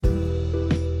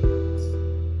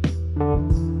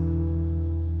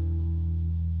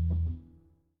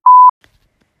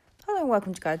Hello and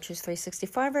welcome to Guide Truth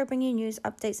 365, where I bring you news,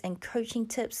 updates and coaching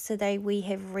tips. Today we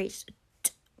have reached,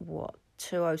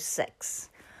 206.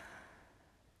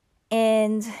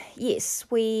 And yes,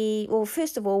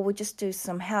 first of all, we'll just do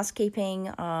some housekeeping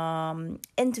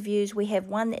interviews. We have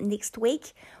one next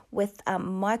week with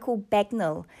Michael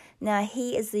Bagnall. Now,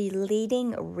 he is the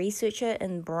leading researcher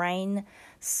in brain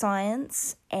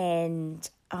science and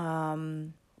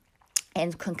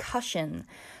concussion.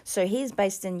 So he's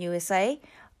based in USA.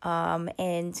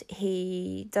 And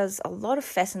he does a lot of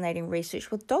fascinating research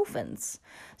with dolphins.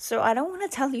 So I don't want to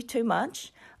tell you too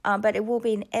much, but it will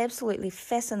be an absolutely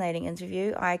fascinating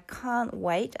interview. I can't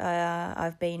wait.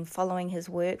 I've been following his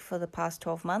work for the past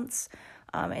 12 months,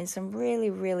 and some really,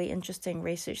 really interesting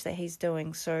research that he's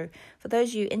doing. So for those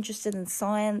of you interested in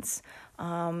science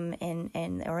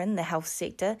and are in the health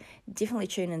sector, definitely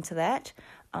tune into that.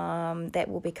 That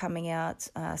will be coming out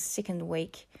second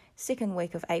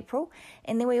week of April.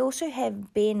 And then we also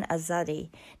have Ben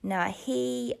Azadi. Now,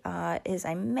 he is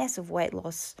a massive weight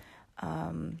loss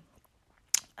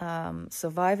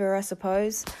survivor, I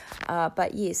suppose.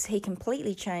 But yes, he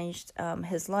completely changed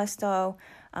his lifestyle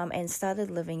and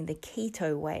started living the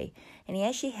keto way. And he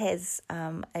actually has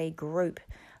a group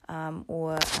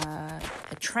or a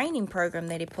training program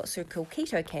that he puts through called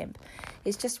Keto Camp.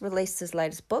 He's just released his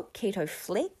latest book, Keto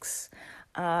Flex.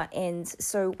 And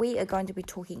so we are going to be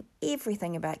talking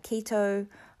everything about keto,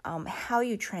 how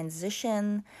you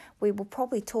transition. We will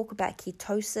probably talk about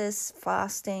ketosis,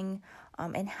 fasting,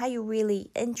 and how you really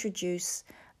introduce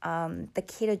the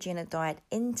ketogenic diet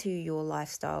into your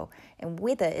lifestyle and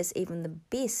whether it's even the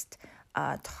best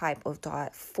type of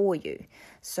diet for you.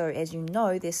 So as you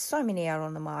know, there's so many out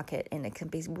on the market and it can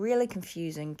be really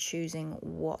confusing choosing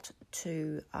what's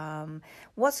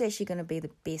actually going to be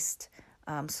the best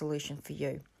solution for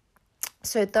you.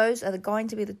 So those are going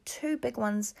to be the two big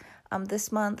ones this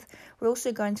month. We're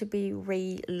also going to be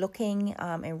re-looking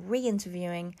and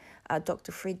re-interviewing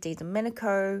Dr. Fred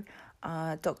DiDomenico,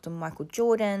 Dr. Michael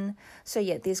Jordan. So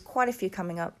yeah, there's quite a few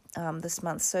coming up this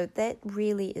month. So that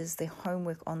really is the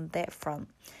homework on that front.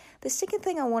 The second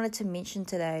thing I wanted to mention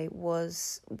today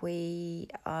was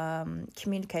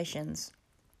communications.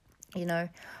 You know,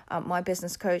 my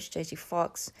business coach, JT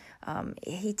Fox,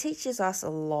 he teaches us a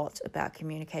lot about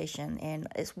communication, and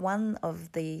it's one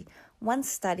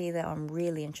study that I'm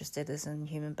really interested in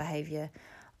human behavior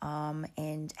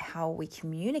and how we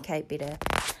communicate better,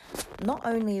 not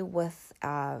only with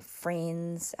our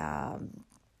friends, our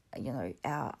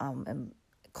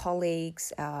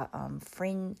colleagues,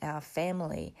 our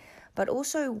family, but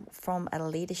also from a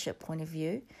leadership point of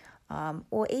view.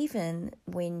 Or even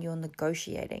when you're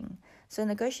negotiating. So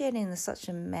negotiating is such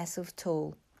a massive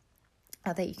tool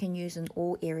that you can use in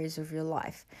all areas of your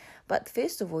life. But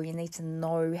first of all, you need to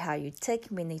know how you tick.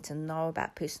 We need to know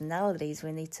about personalities.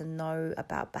 We need to know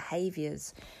about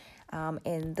behaviors.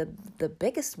 And the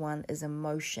biggest one is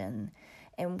emotion.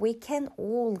 And we can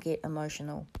all get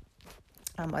emotional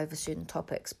over certain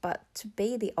topics. But to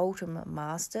be the ultimate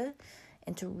master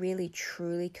and to really,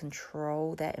 truly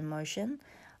control that emotion,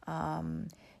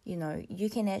 you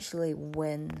can actually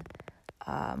win.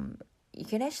 You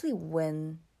can actually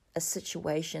win a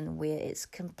situation where it's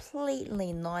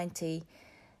completely 90%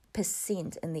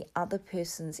 in the other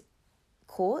person's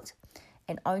court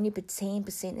and only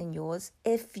 10% in yours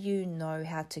if you know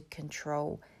how to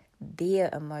control their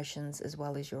emotions as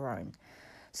well as your own.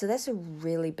 So that's a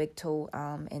really big tool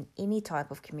in any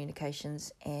type of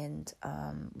communications and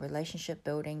relationship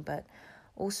building, but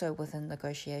also within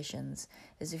negotiations,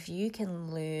 is if you can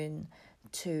learn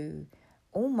to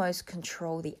almost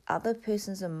control the other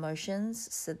person's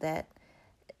emotions so that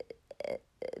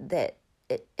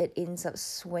it ends up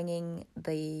swinging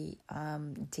the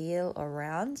deal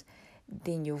around,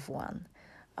 then you've won.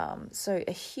 So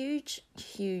a huge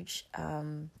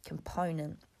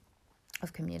component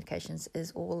of communications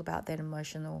is all about that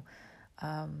emotional,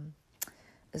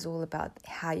 is all about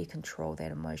how you control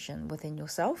that emotion within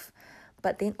yourself,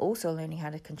 but then also learning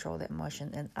how to control that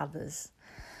emotion in others.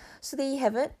 So there you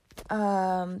have it.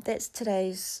 That's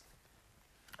today's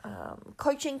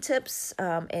coaching tips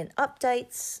and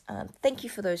updates. Thank you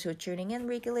for those who are tuning in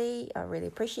regularly. I really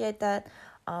appreciate that.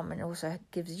 And it also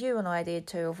gives you an idea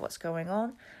too of what's going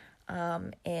on.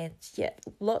 And yeah,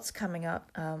 lots coming up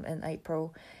in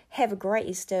April. Have a great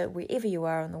Easter wherever you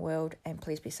are in the world, and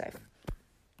please be safe.